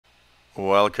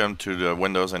Welcome to the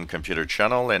Windows and Computer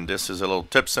channel, and this is a little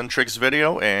tips and tricks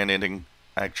video, and it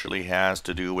actually has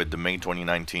to do with the May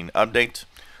 2019 update.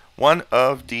 One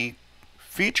of the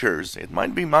features, it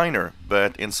might be minor,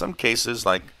 but in some cases,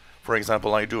 like for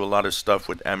example, I do a lot of stuff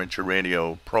with amateur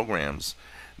radio programs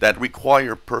that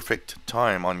require perfect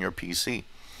time on your PC.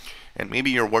 And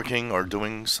maybe you're working or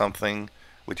doing something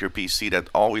with your PC that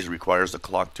always requires the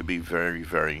clock to be very,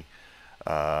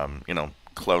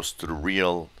 close to the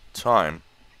real time.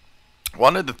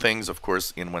 One of the things, of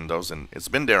course, in Windows, and it's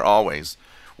been there always,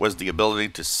 was the ability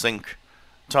to sync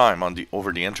time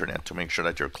over the internet to make sure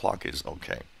that your clock is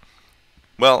okay.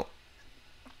 Well,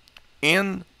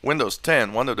 in Windows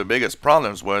 10, one of the biggest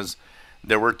problems was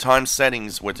there were time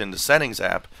settings within the settings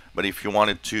app, but if you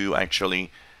wanted to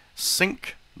actually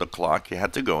sync the clock, you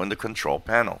had to go in the control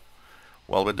panel.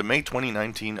 Well, with the May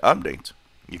 2019 update,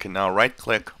 you can now right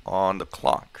click on the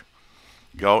clock,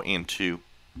 go into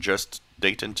just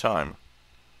date and time.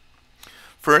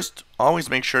 First, always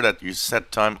make sure that you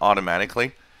set time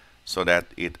automatically so that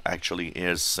it actually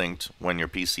is synced when your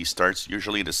PC starts.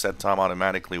 Usually the set time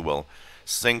automatically will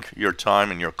sync your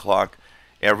time and your clock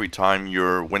every time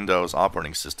your Windows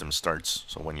operating system starts,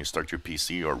 so when you start your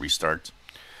PC or restart.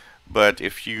 But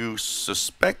if you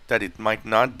suspect that it might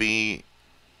not be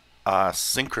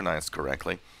synchronized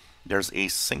correctly, there's a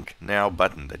Sync Now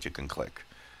button that you can click.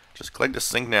 Just click the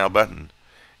Sync Now button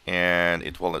and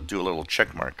it will do a little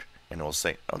check mark and it will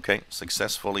say, okay,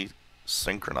 successfully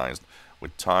synchronized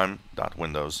with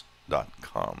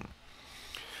time.windows.com.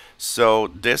 So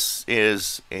this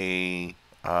is a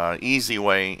easy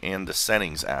way in the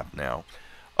settings app now.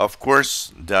 Of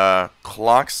course, the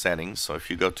clock settings, so if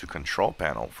you go to control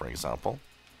panel, for example,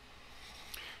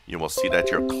 you will see that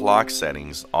your clock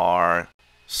settings are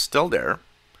still there.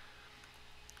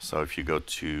 So if you go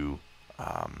to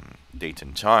date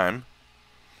and time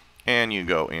and you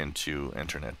go into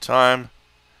internet time,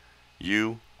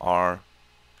 you are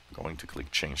going to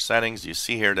click change settings. You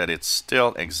see here that it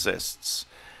still exists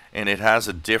and it has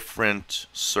a different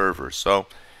server. So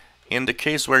in the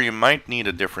case where you might need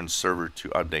a different server to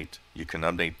update, you can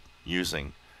update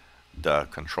using the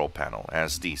control panel,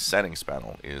 as the settings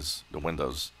panel is the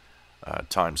Windows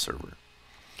time server.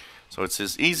 So it's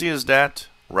as easy as that.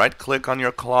 Right click on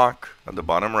your clock at the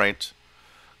bottom right,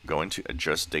 go into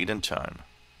adjust date and time,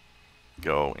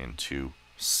 go into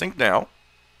sync now,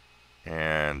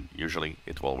 and usually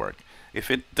it will work.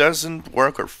 If it doesn't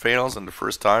work or fails on the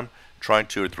first time, try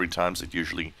 2 or 3 times. It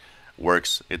usually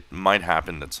works. It might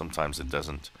happen that sometimes it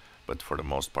doesn't, but for the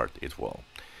most part it will.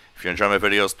 If you enjoy my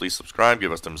videos, please subscribe,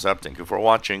 give us a thumbs up. Thank you for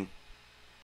watching.